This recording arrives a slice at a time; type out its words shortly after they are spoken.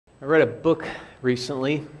I read a book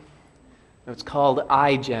recently. It's called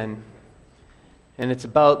iGen, and it's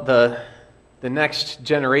about the next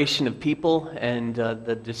generation of people and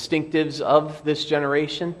the distinctives of this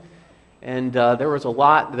generation. And there was a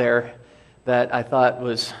lot there that I thought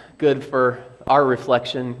was good for our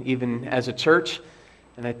reflection, even as a church.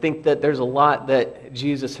 And I think that there's a lot that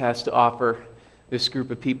Jesus has to offer this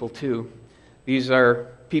group of people too. These are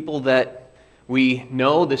people that we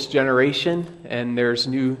know, this generation, and there's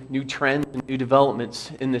new trends and new developments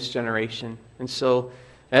in this generation. And so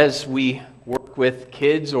as we work with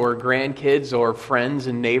kids or grandkids or friends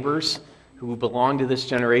and neighbors who belong to this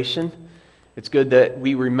generation, it's good that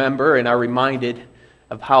we remember and are reminded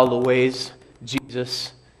of how the ways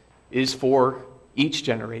Jesus is for each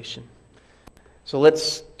generation. So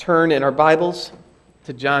let's turn in our Bibles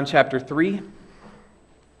to John chapter 3.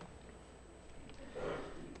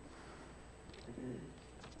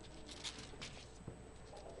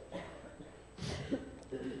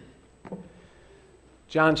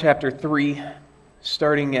 John chapter 3,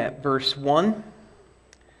 starting at verse 1.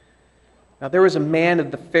 Now there was a man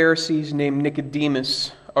of the Pharisees named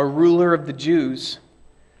Nicodemus, a ruler of the Jews.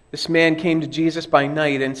 This man came to Jesus by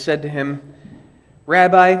night and said to him,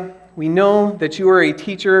 "Rabbi, we know that you are a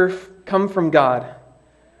teacher come from God,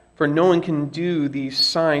 for no one can do these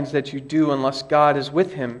signs that you do unless God is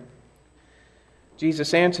with him."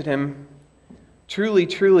 Jesus answered him, "Truly,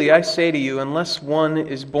 truly, I say to you, unless one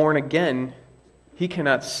is born again, he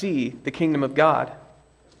cannot see the kingdom of God."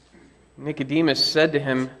 Nicodemus said to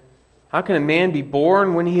him, "How can a man be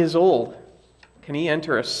born when he is old? Can he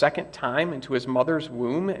enter a second time into his mother's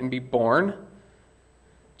womb and be born?"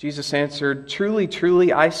 Jesus answered, "Truly,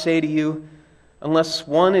 truly, I say to you, unless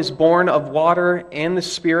one is born of water and the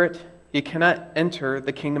Spirit, he cannot enter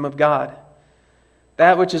the kingdom of God.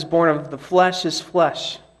 That which is born of the flesh is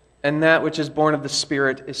flesh, and that which is born of the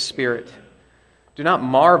Spirit is spirit. Do not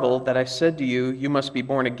marvel that I said to you, you must be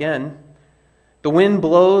born again. The wind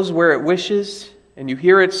blows where it wishes, and you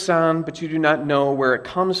hear its sound, but you do not know where it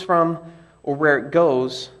comes from or where it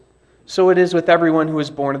goes. So it is with everyone who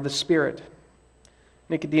is born of the Spirit."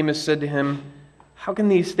 Nicodemus said to him, "How can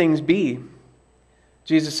these things be?"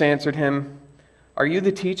 Jesus answered him, "Are you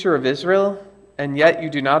the teacher of Israel, and yet you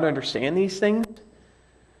do not understand these things?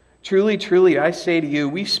 Truly, truly, I say to you,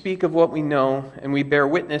 we speak of what we know, and we bear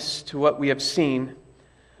witness to what we have seen,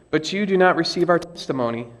 but you do not receive our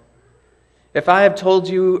testimony. If I have told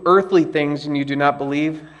you earthly things and you do not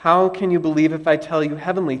believe, how can you believe if I tell you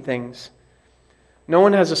heavenly things? No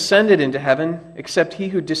one has ascended into heaven except he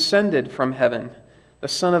who descended from heaven, the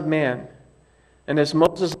Son of Man. And as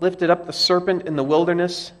Moses lifted up the serpent in the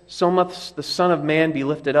wilderness, so must the Son of Man be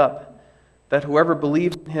lifted up, that whoever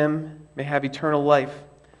believes in him may have eternal life.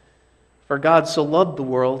 For God so loved the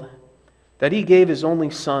world that he gave his only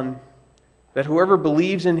Son, that whoever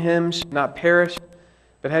believes in him should not perish,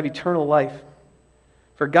 but have eternal life.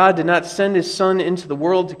 For God did not send his Son into the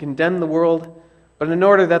world to condemn the world, but in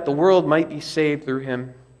order that the world might be saved through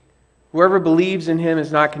him. Whoever believes in him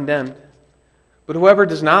is not condemned, but whoever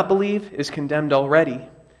does not believe is condemned already,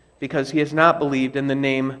 because he has not believed in the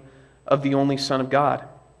name of the only Son of God.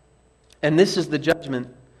 And this is the judgment.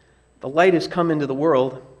 The light has come into the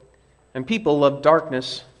world, and people love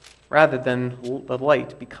darkness rather than the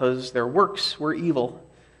light, because their works were evil.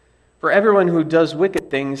 For everyone who does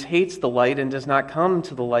wicked things hates the light and does not come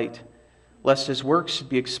to the light, lest his works should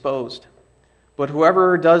be exposed. But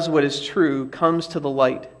whoever does what is true comes to the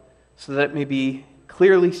light, so that it may be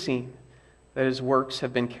clearly seen that his works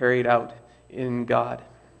have been carried out in God."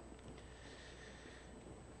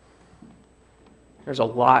 There's a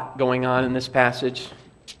lot going on in this passage.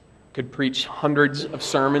 Could preach hundreds of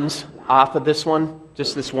sermons off of this one,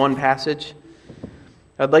 just this one passage.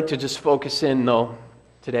 I'd like to just focus in, though,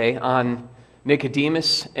 today on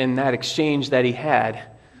Nicodemus and that exchange that he had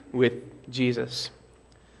with Jesus.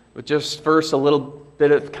 But just first, a little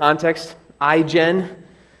bit of context. iGen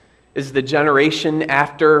is the generation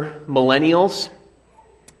after Millennials.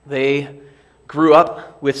 They grew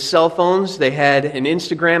up with cell phones. They had an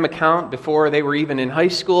Instagram account before they were even in high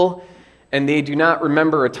school, and they do not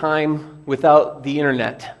remember a time without the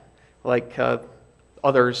internet like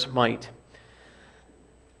others might.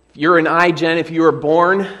 If you're an iGen, if you were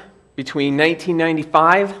born between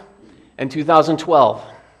 1995 and 2012,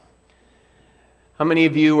 how many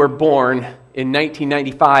of you were born in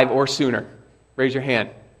 1995 or sooner? Raise your hand.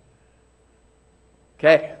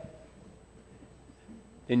 Okay.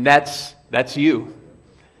 And that's you.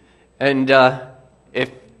 And if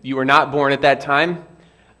you were not born at that time,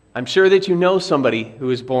 I'm sure that you know somebody who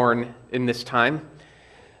was born in this time.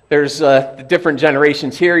 There's the different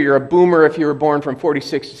generations here. You're a boomer if you were born from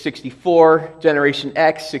 46 to 64. Generation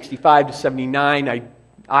X, 65 to 79.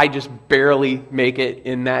 I just barely make it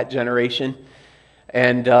in that generation.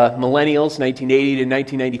 And Millennials, 1980 to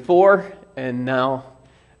 1994. And now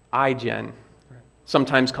iGen,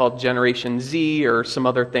 sometimes called Generation Z or some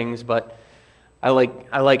other things, but I like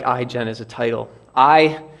iGen as a title.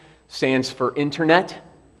 I stands for Internet.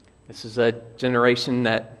 This is a generation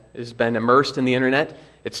that has been immersed in the Internet.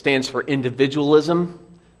 It stands for individualism.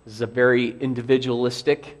 This is a very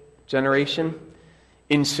individualistic generation.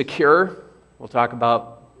 Insecure. We'll talk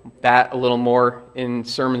about that a little more in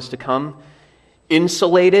sermons to come.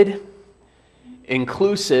 Insulated.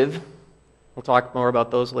 Inclusive. We'll talk more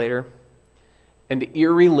about those later. And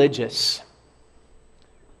irreligious.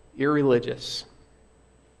 Irreligious.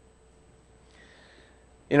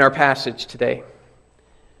 In our passage today,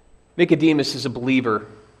 Nicodemus is a believer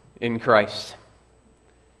in Christ.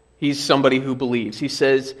 He's somebody who believes. He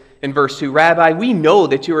says in verse 2, "Rabbi, we know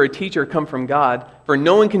that you are a teacher come from God, for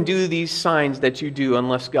no one can do these signs that you do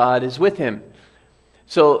unless God is with him."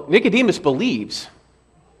 So Nicodemus believes.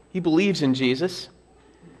 He believes in Jesus.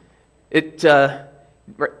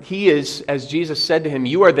 He is, as Jesus said to him,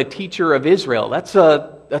 "You are the teacher of Israel." That's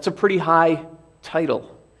a pretty high title.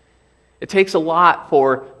 It takes a lot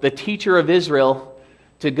for the teacher of Israel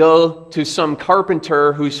to go to some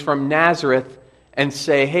carpenter who's from Nazareth and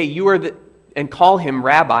say, "Hey, you are and call him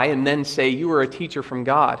rabbi, and then say, "You are a teacher from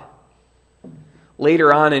God."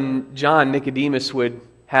 Later on in John, Nicodemus would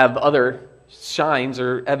have other signs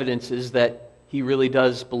or evidences that he really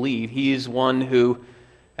does believe. He is one who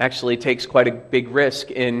actually takes quite a big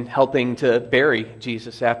risk in helping to bury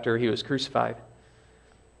Jesus after he was crucified.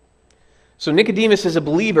 So Nicodemus is a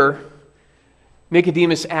believer.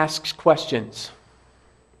 Nicodemus asks questions.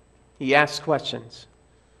 He asks questions.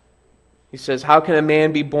 He says, "How can a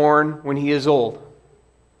man be born when he is old?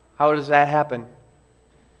 How does that happen?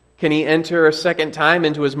 Can he enter a second time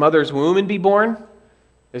into his mother's womb and be born?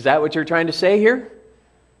 Is that what you're trying to say here?"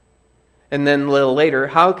 And then a little later,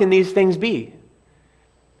 "How can these things be?"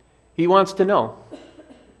 He wants to know.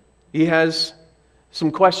 He has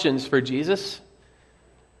some questions for Jesus.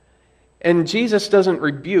 And Jesus doesn't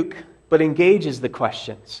rebuke, but engages the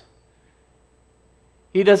questions.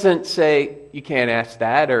 He doesn't say, "You can't ask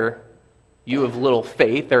that," or "You have little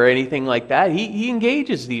faith," or anything like that. He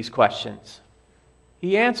engages these questions.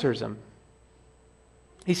 He answers them.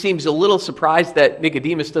 He seems a little surprised that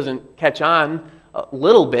Nicodemus doesn't catch on a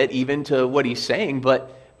little bit even to what he's saying,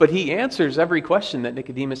 but he answers every question that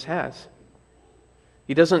Nicodemus has.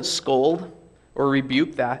 He doesn't scold or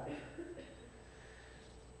rebuke that.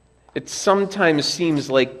 It sometimes seems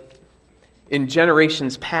like in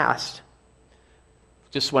generations past,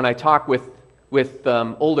 just when I talk with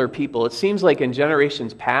older people, it seems like in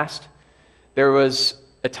generations past, there was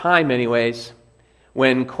a time anyways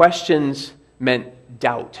when questions meant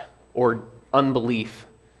doubt or unbelief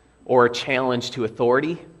or a challenge to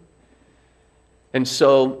authority. And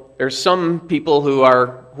so there's some people who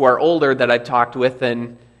are older that I've talked with,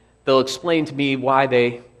 and they'll explain to me why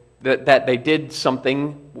that they did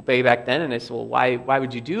something way back then, and I said, "Well, why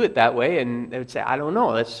would you do it that way?" And they would say, "I don't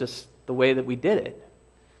know, that's just the way that we did it."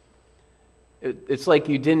 It's like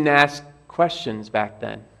you didn't ask questions back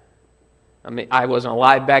then. I mean, I wasn't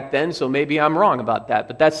alive back then, so maybe I'm wrong about that,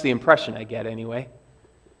 but that's the impression I get anyway.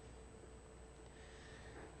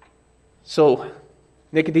 So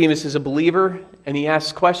Nicodemus is a believer, and he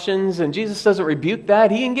asks questions, and Jesus doesn't rebuke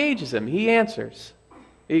that. He engages him. He answers.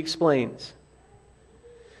 He explains.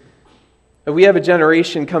 And we have a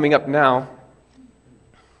generation coming up now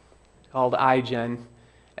called iGen.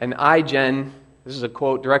 And iGen, this is a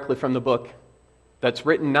quote directly from the book, that's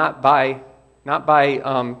written not by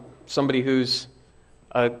somebody who's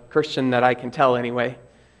a Christian that I can tell anyway.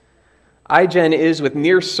 iGen is with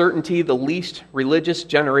near certainty the least religious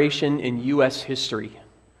generation in U.S. history.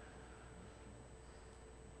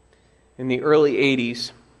 In the early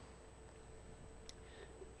 80s,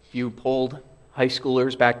 if you polled high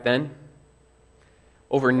schoolers back then,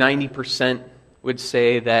 over 90% would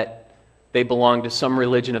say that they belonged to some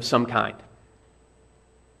religion of some kind.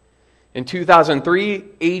 In 2003,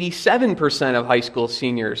 87% of high school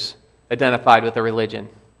seniors identified with a religion.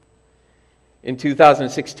 In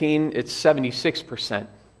 2016, it's 76%.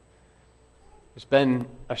 There's been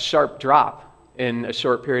a sharp drop in a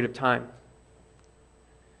short period of time.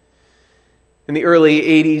 In the early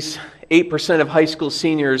 80s, 8% of high school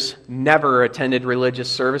seniors never attended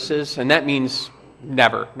religious services, and that means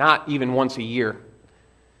never, not even once a year.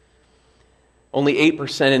 Only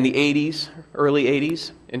 8% in the 80s, early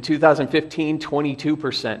 80s. In 2015,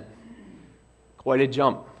 22%. Quite a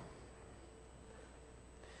jump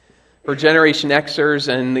For Generation Xers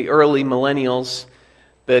and the early Millennials,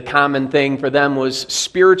 the common thing for them was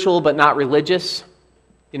spiritual but not religious.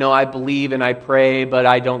 I believe and I pray, but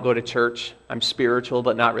I don't go to church. I'm spiritual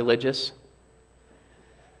but not religious.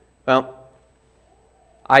 Well,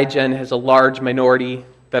 iGen has a large minority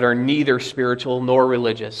that are neither spiritual nor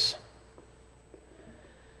religious.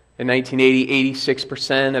 In 1980,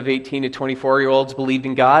 86% of 18 to 24-year-olds believed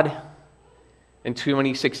in God. In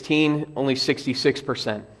 2016, only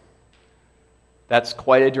 66%. That's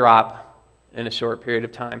quite a drop in a short period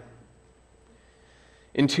of time.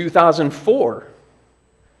 In 2004,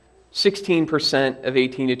 16% of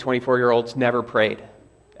 18 to 24-year-olds never prayed,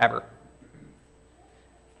 ever.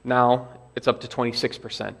 Now it's up to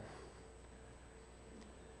 26%.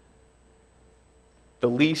 The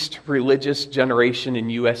least religious generation in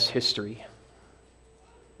U.S. history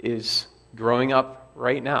is growing up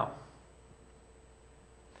right now.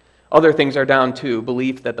 Other things are down too.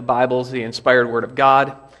 Belief that the Bible is the inspired Word of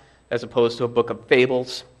God as opposed to a book of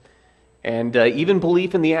fables. And even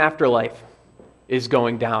belief in the afterlife is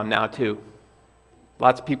going down now too.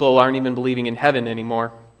 Lots of people aren't even believing in heaven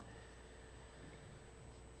anymore.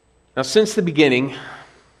 Now, since the beginning,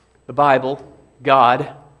 the Bible,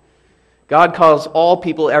 God calls all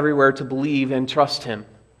people everywhere to believe and trust Him.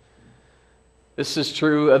 This is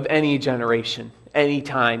true of any generation, any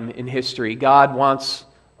time in history. God wants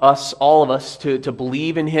us, all of us, to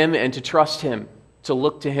believe in Him and to trust Him, to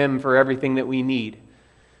look to Him for everything that we need.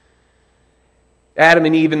 Adam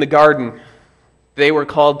and Eve in the garden, they were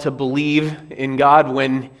called to believe in God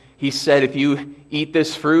when He said, if you eat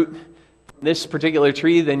this fruit from this particular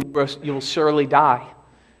tree, then you will surely die.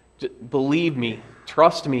 Believe me,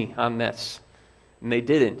 trust me on this. And they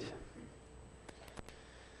didn't.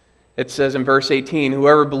 It says in verse 18,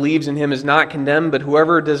 whoever believes in Him is not condemned, but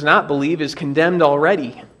whoever does not believe is condemned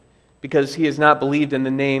already, because he has not believed in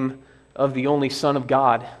the name of the only Son of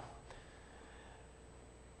God.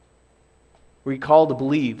 We're called to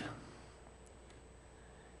believe.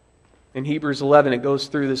 In Hebrews 11, it goes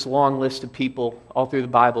through this long list of people all through the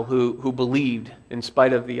Bible who believed in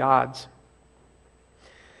spite of the odds.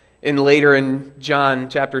 And later in John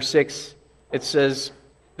chapter 6, it says,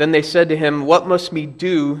 then they said to him, what must we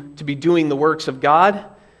do to be doing the works of God?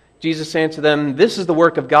 Jesus answered them, this is the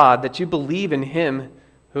work of God, that you believe in Him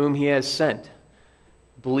whom He has sent.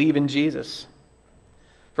 Believe in Jesus.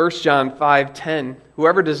 1 John 5:10,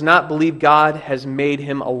 whoever does not believe God has made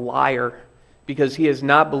him a liar, because he has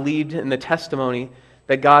not believed in the testimony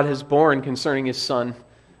that God has borne concerning His Son.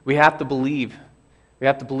 We have to believe. We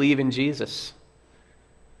have to believe in Jesus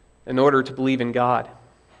in order to believe in God.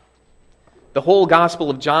 The whole Gospel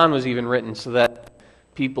of John was even written so that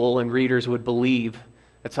people and readers would believe.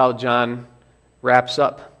 That's how John wraps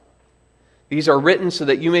up. These are written so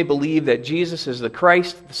that you may believe that Jesus is the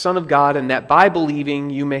Christ, the Son of God, and that by believing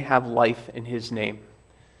you may have life in His name.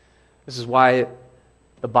 This is why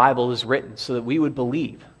the Bible is written, so that we would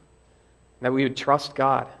believe, that we would trust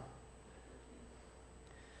God.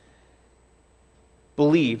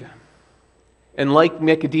 Believe. And like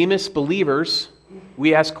Nicodemus, believers,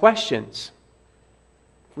 we ask questions.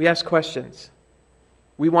 We ask questions.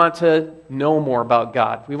 We want to know more about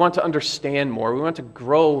God. We want to understand more. We want to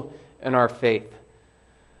grow in our faith.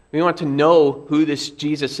 We want to know who this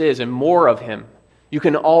Jesus is and more of Him. You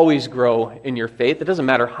can always grow in your faith. It doesn't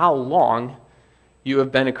matter how long you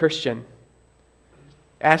have been a Christian.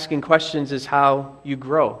 Asking questions is how you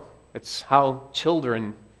grow. It's how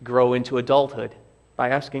children grow into adulthood, by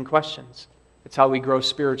asking questions. It's how we grow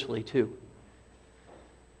spiritually too.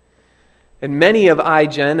 And many of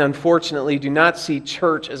iGen, unfortunately, do not see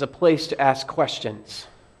church as a place to ask questions.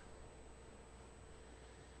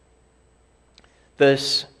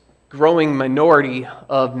 This growing minority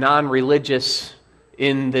of non-religious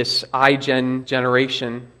in this iGen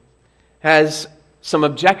generation has some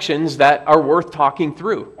objections that are worth talking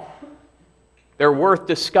through. They're worth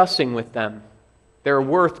discussing with them. They're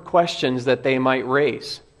worth questions that they might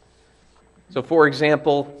raise. So, for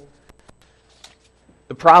example,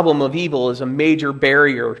 the problem of evil is a major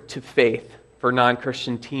barrier to faith for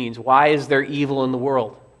non-Christian teens. Why is there evil in the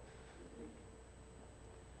world?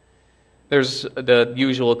 There's the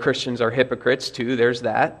usual Christians are hypocrites too, there's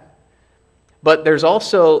that. But there's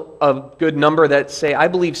also a good number that say, I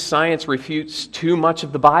believe science refutes too much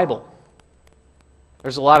of the Bible.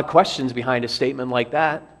 There's a lot of questions behind a statement like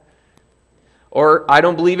that. Or, I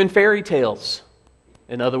don't believe in fairy tales.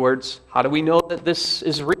 In other words, how do we know that this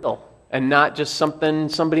is real and not just something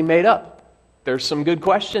somebody made up? There's some good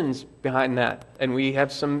questions behind that, and we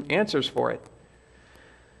have some answers for it.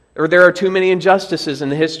 Or there are too many injustices in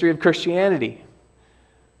the history of Christianity.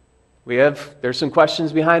 There's some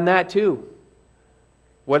questions behind that too.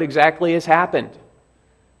 What exactly has happened?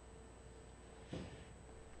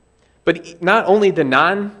 But not only the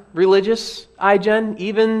non-religious iGen,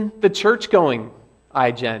 even the church-going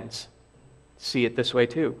iGens see it this way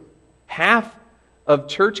too. Half of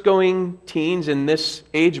church-going teens in this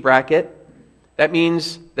age bracket, that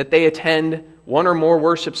means that they attend one or more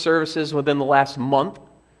worship services within the last month.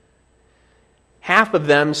 Half of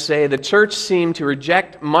them say the church seemed to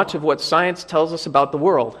reject much of what science tells us about the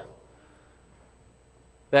world.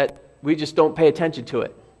 That we just don't pay attention to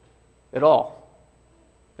it at all.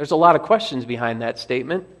 There's a lot of questions behind that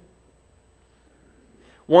statement.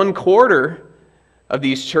 1/4 of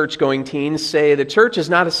these church-going teens say the church is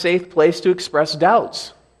not a safe place to express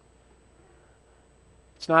doubts.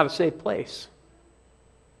 It's not a safe place.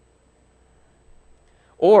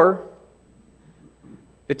 Or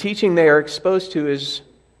the teaching they are exposed to is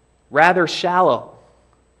rather shallow.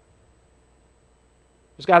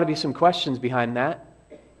 There's got to be some questions behind that.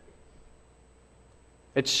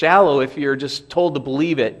 It's shallow if you're just told to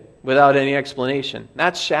believe it without any explanation.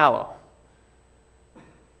 That's shallow.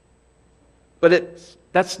 But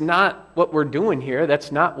that's not what we're doing here.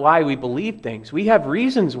 That's not why we believe things. We have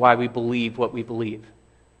reasons why we believe what we believe.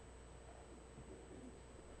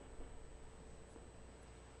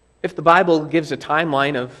 If the Bible gives a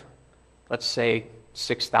timeline of, let's say,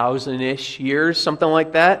 6,000-ish years, something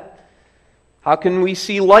like that, how can we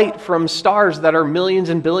see light from stars that are millions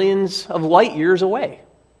and billions of light years away?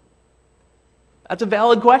 That's a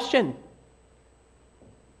valid question.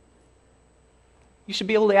 You should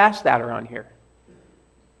be able to ask that around here.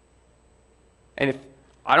 And if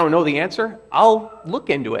I don't know the answer, I'll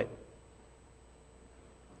look into it.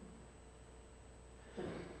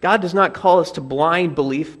 God does not call us to blind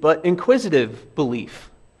belief, but inquisitive belief.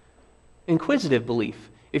 Inquisitive belief.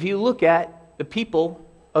 If you look at the people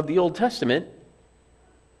of the Old Testament,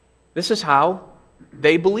 this is how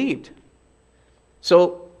they believed.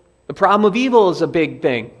 So the problem of evil is a big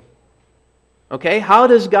thing. Okay? How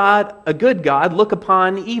does God, a good God, look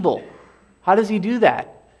upon evil? How does he do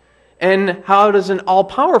that? And how does an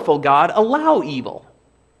all-powerful God allow evil?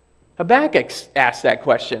 Habakkuk asked that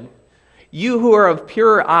question. You who are of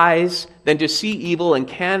purer eyes than to see evil and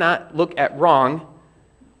cannot look at wrong,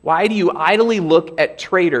 why do you idly look at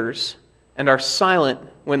traitors and are silent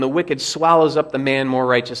when the wicked swallows up the man more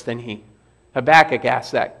righteous than he? Habakkuk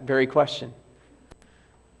asked that very question.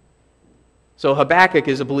 So Habakkuk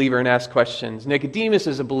is a believer and asks questions. Nicodemus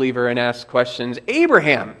is a believer and asks questions.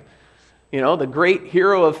 Abraham, the great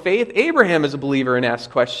hero of faith, Abraham is a believer and asks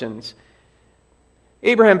questions.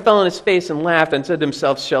 Abraham fell on his face and laughed and said to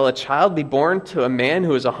himself, shall a child be born to a man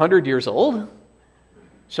who is 100 years old?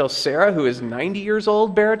 Shall Sarah, who is 90 years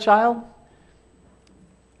old, bear a child?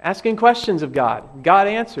 Asking questions of God. God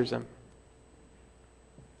answers them.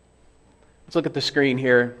 Let's look at the screen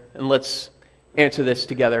here and let's answer this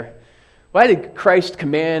together. Why did Christ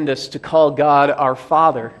command us to call God our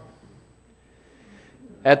Father?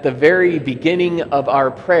 At the very beginning of our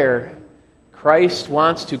prayer, Christ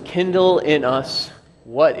wants to kindle in us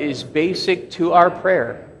what is basic to our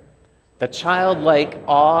prayer, the childlike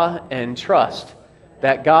awe and trust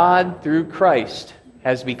that God, through Christ,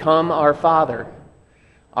 has become our Father.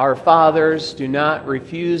 Our fathers do not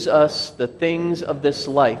refuse us the things of this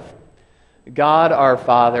life. God, our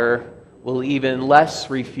Father, will even less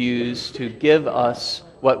refuse to give us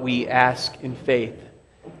what we ask in faith.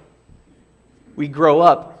 We grow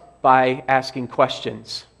up by asking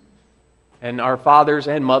questions. And our fathers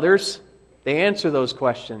and mothers, they answer those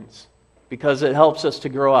questions because it helps us to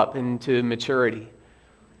grow up into maturity.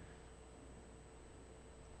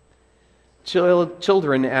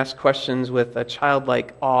 Children ask questions with a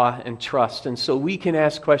childlike awe and trust, and so we can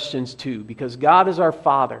ask questions too, because God is our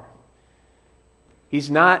Father. He's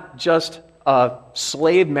not just a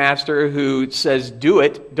slave master who says, do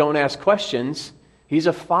it, don't ask questions. He's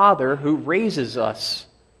a Father who raises us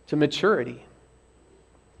to maturity.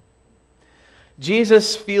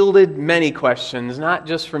 Jesus fielded many questions, not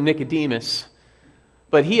just from Nicodemus,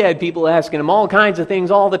 but he had people asking him all kinds of things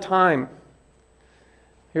all the time.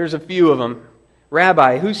 Here's a few of them.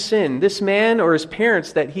 Rabbi, who sinned, this man or his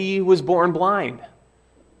parents, that he was born blind?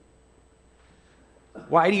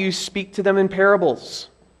 Why do you speak to them in parables?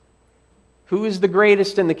 Who is the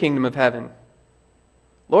greatest in the kingdom of heaven?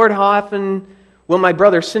 Lord, how often will my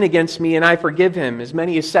brother sin against me and I forgive him? As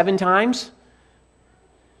many as 7 times?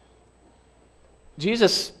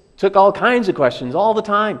 Jesus took all kinds of questions all the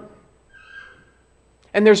time.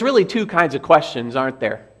 And there's really 2 kinds of questions, aren't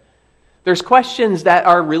there? There's questions that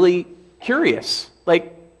are really curious.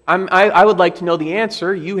 Like, I would like to know the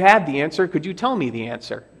answer. You have the answer. Could you tell me the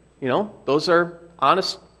answer? Those are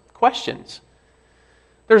honest questions.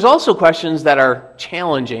 There's also questions that are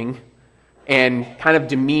challenging and kind of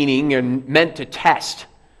demeaning and meant to test.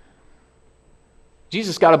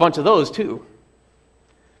 Jesus got a bunch of those too.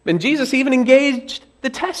 And Jesus even engaged the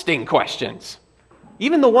testing questions.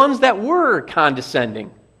 Even the ones that were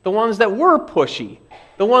condescending, the ones that were pushy,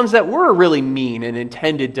 the ones that were really mean and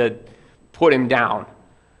intended to put him down.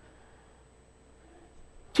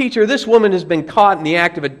 Teacher, this woman has been caught in the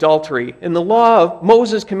act of adultery. In the law of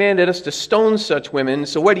Moses commanded us to stone such women,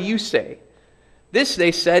 so what do you say? This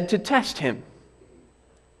they said to test him.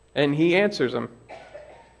 And he answers them.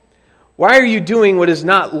 Why are you doing what is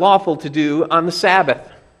not lawful to do on the Sabbath?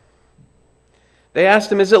 They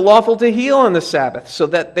asked him, is it lawful to heal on the Sabbath, so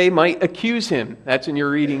that they might accuse him? That's in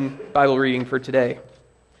your Bible reading for today.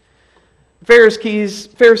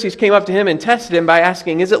 Pharisees came up to him and tested him by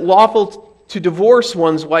asking, is it lawful to divorce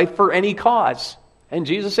one's wife for any cause? And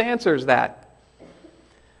Jesus answers that.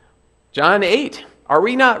 John 8, are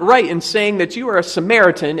we not right in saying that you are a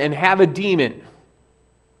Samaritan and have a demon?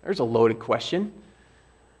 There's a loaded question.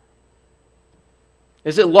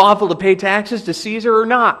 Is it lawful to pay taxes to Caesar or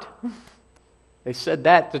not? They said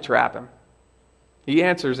that to trap him. He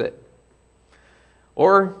answers it.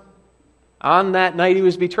 Or, on that night he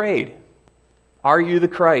was betrayed, are you the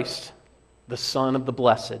Christ, the Son of the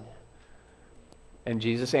Blessed? And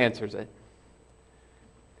Jesus answers it.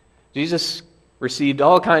 Jesus received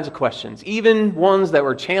all kinds of questions, even ones that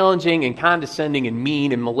were challenging and condescending and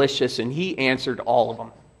mean and malicious, and he answered all of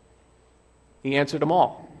them. He answered them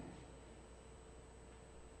all.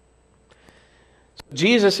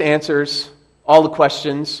 Jesus answers all the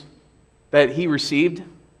questions that he received.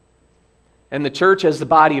 And the church as the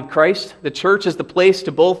body of Christ, the church is the place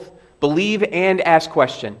to both believe and ask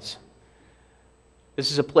questions.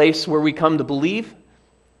 This is a place where we come to believe,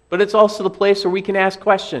 but it's also the place where we can ask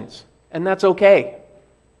questions, and that's okay.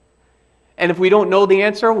 And if we don't know the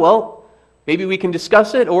answer, well, maybe we can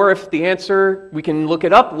discuss it, or if the answer, we can look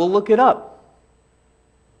it up, we'll look it up.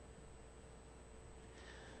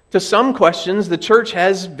 To some questions, the church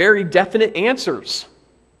has very definite answers.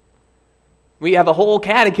 We have a whole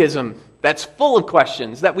catechism that's full of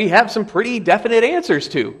questions that we have some pretty definite answers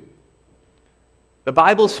to. The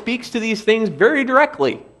Bible speaks to these things very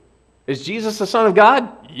directly. Is Jesus the Son of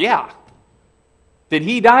God? Yeah. Did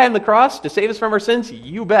he die on the cross to save us from our sins?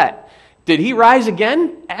 You bet. Did he rise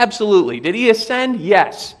again? Absolutely. Did he ascend?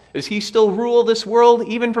 Yes. Does he still rule this world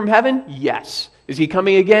even from heaven? Yes. Is he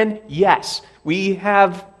coming again? Yes. We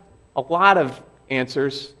have a lot of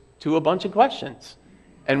answers to a bunch of questions,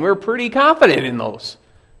 and we're pretty confident in those.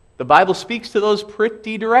 The Bible speaks to those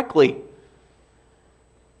pretty directly.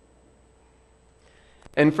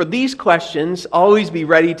 And for these questions, always be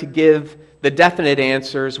ready to give the definite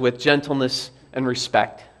answers with gentleness and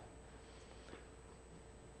respect.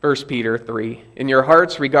 1 Peter 3, in your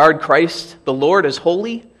hearts regard Christ the Lord as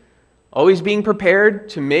holy, always being prepared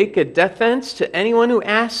to make a defense to anyone who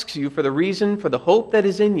asks you for the reason for the hope that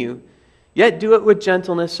is in you, yet do it with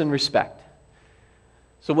gentleness and respect.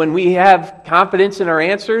 So when we have confidence in our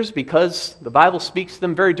answers, because the Bible speaks to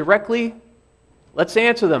them very directly, let's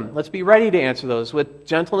answer them. Let's be ready to answer those with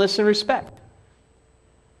gentleness and respect.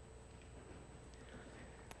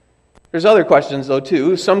 There's other questions, though,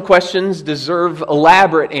 too. Some questions deserve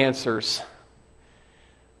elaborate answers.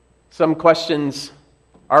 Some questions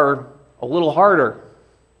are a little harder.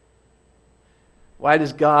 Why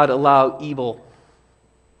does God allow evil,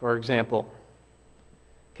 for example?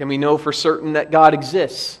 Can we know for certain that God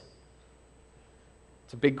exists?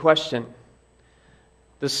 It's a big question.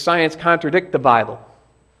 Does science contradict the Bible?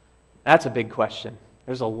 That's a big question.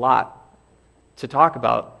 There's a lot to talk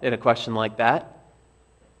about in a question like that.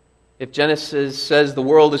 If Genesis says the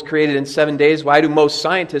world is created in 7 days, why do most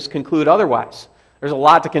scientists conclude otherwise? There's a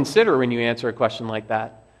lot to consider when you answer a question like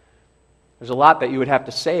that. There's a lot that you would have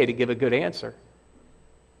to say to give a good answer.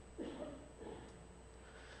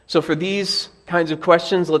 So for these kinds of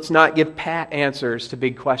questions, let's not give pat answers to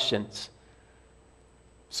big questions.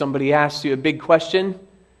 Somebody asks you a big question,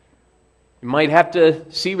 you might have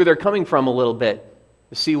to see where they're coming from a little bit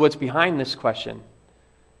to see what's behind this question.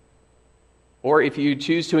 Or if you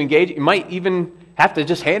choose to engage, you might even have to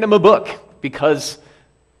just hand them a book because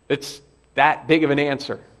it's that big of an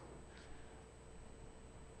answer.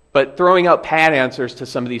 But throwing out pat answers to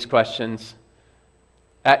some of these questions,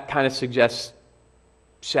 that kind of suggests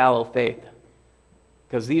shallow faith.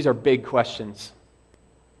 Because these are big questions.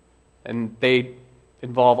 And they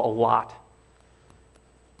involve a lot.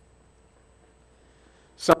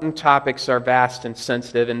 Some topics are vast and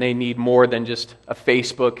sensitive, and they need more than just a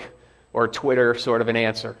Facebook or Twitter sort of an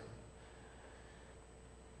answer.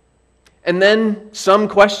 And then some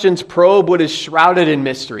questions probe what is shrouded in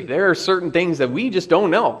mystery. There are certain things that we just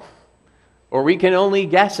don't know, or we can only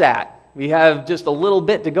guess at. We have just a little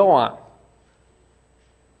bit to go on.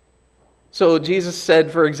 So Jesus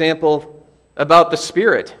said, for example, about the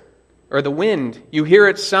Spirit or the wind. You hear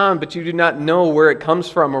its sound, but you do not know where it comes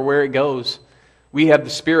from or where it goes. We have the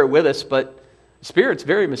Spirit with us, but the Spirit's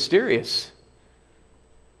very mysterious.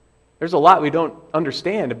 There's a lot we don't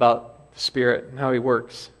understand about the Spirit and how He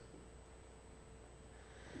works.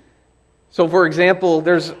 So, for example,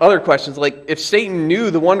 there's other questions like, if Satan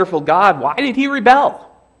knew the wonderful God, why did he rebel?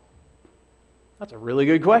 That's a really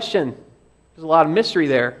good question. There's a lot of mystery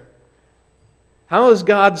there. How is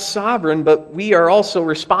God sovereign, but we are also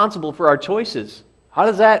responsible for our choices? How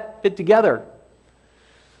does that fit together?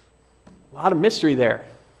 A lot of mystery there.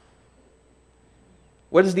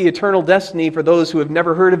 What is the eternal destiny for those who have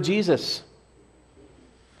never heard of Jesus?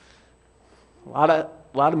 A lot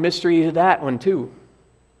of mystery to that one too.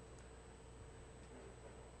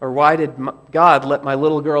 Or why did God let my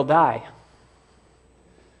little girl die?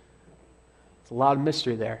 It's a lot of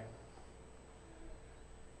mystery there.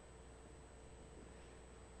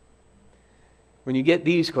 When you get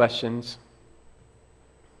these questions,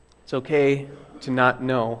 it's okay to not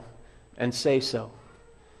know and say so.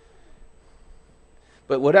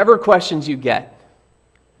 But whatever questions you get,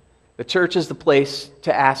 the church is the place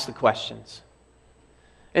to ask the questions.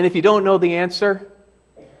 And if you don't know the answer,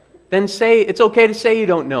 then say, it's okay to say you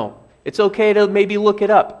don't know. It's okay to maybe look it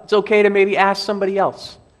up. It's okay to maybe ask somebody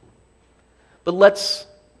else. But let's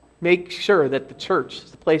make sure that the church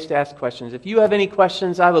is the place to ask questions. If you have any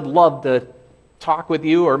questions, I would love to talk with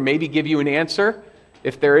you or maybe give you an answer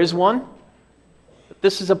if there is one. But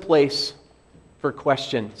this is a place for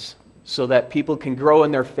questions so that people can grow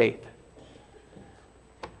in their faith.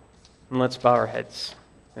 And let's bow our heads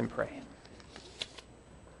and pray.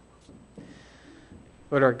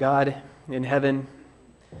 Lord our God in heaven,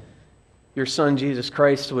 your Son Jesus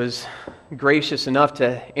Christ was gracious enough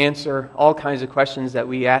to answer all kinds of questions that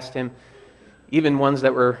we asked him, even ones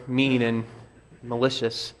that were mean and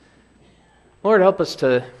malicious. Lord, help us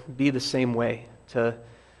to be the same way, to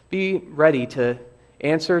be ready to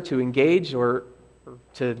answer, to engage, or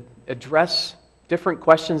to address different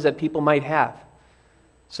questions that people might have,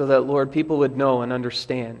 so that, Lord, people would know and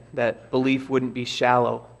understand that belief wouldn't be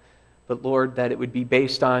shallow, but, Lord, that it would be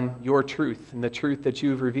based on your truth and the truth that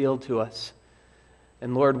you've revealed to us.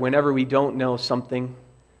 And, Lord, whenever we don't know something,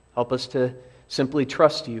 help us to simply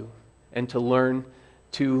trust you and to learn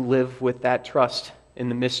to live with that trust in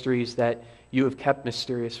the mysteries that you have kept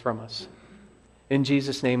mysterious from us. In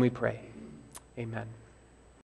Jesus' name we pray. Amen.